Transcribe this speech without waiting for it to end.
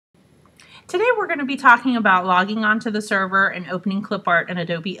Today we're going to be talking about logging onto the server and opening Clipart in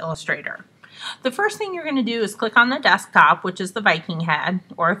Adobe Illustrator. The first thing you're going to do is click on the desktop, which is the Viking head,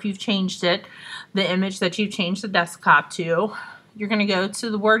 or if you've changed it, the image that you've changed the desktop to. You're going to go to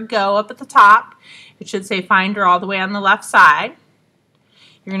the word Go up at the top. It should say Finder all the way on the left side.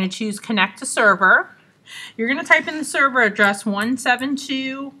 You're going to choose Connect to Server. You're going to type in the server address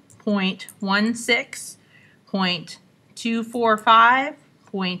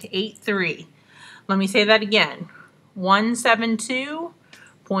 172.16.245.83. Let me say that again.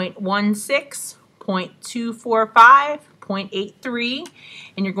 172.16.245.83,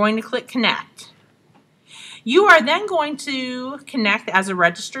 and you're going to click Connect. You are then going to connect as a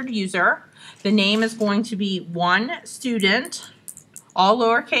registered user. The name is going to be One Student, all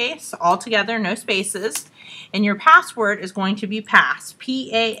lowercase, all together, no spaces, and your password is going to be PASS,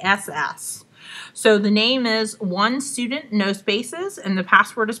 P-A-S-S. So the name is One Student, no spaces, and the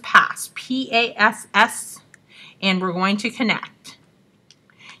password is PASS, P-A-S-S, and we're going to connect.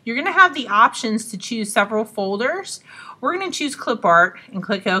 You're going to have the options to choose several folders. We're going to choose Clipart and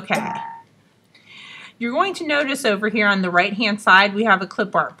click OK. You're going to notice over here on the right-hand side we have a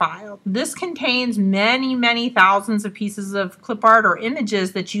Clipart file. This contains many thousands of pieces of Clipart or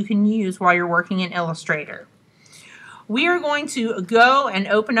images that you can use while you're working in Illustrator. We are going to go and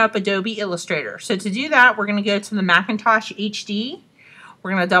open up Adobe Illustrator. So to do that, we're going to go to the Macintosh HD.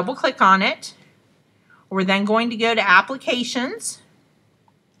 We're going to double click on it. We're then going to go to Applications.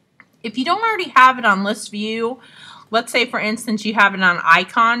 If you don't already have it on List View, let's say for instance you have it on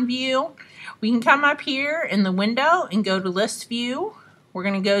Icon View, we can come up here in the window and go to List View. We're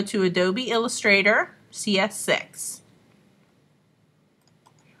going to go to Adobe Illustrator CS6.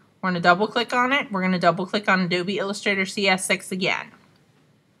 We're going to double click on it. We're going to double click on Adobe Illustrator CS6 again.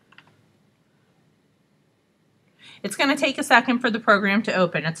 It's going to take a second for the program to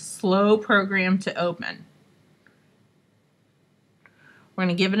open. It's a slow program to open. We're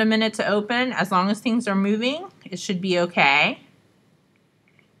going to give it a minute to open. As long as things are moving, it should be okay.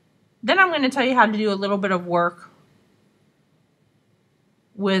 Then I'm going to tell you how to do a little bit of work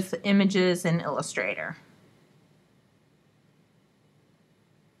with images in Illustrator.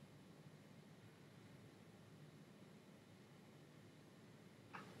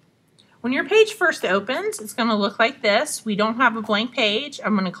 When your page first opens, it's going to look like this. We don't have a blank page.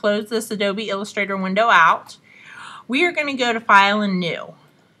 I'm going to close this Adobe Illustrator window out. We are going to go to File and New.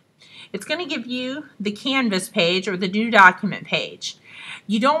 It's going to give you the Canvas page or the New Document page.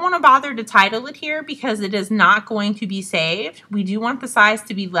 You don't want to bother to title it here because it is not going to be saved. We do want the size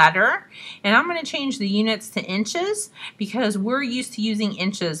to be letter, and I'm going to change the units to inches because we're used to using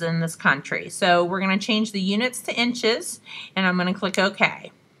inches in this country. So we're going to change the units to inches, and I'm going to click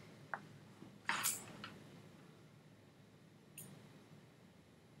OK.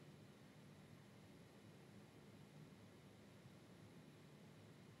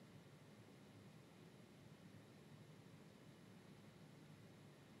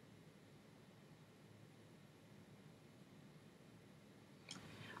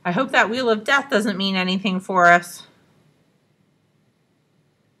 I hope that Wheel of Death doesn't mean anything for us.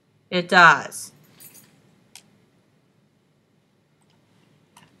 It does.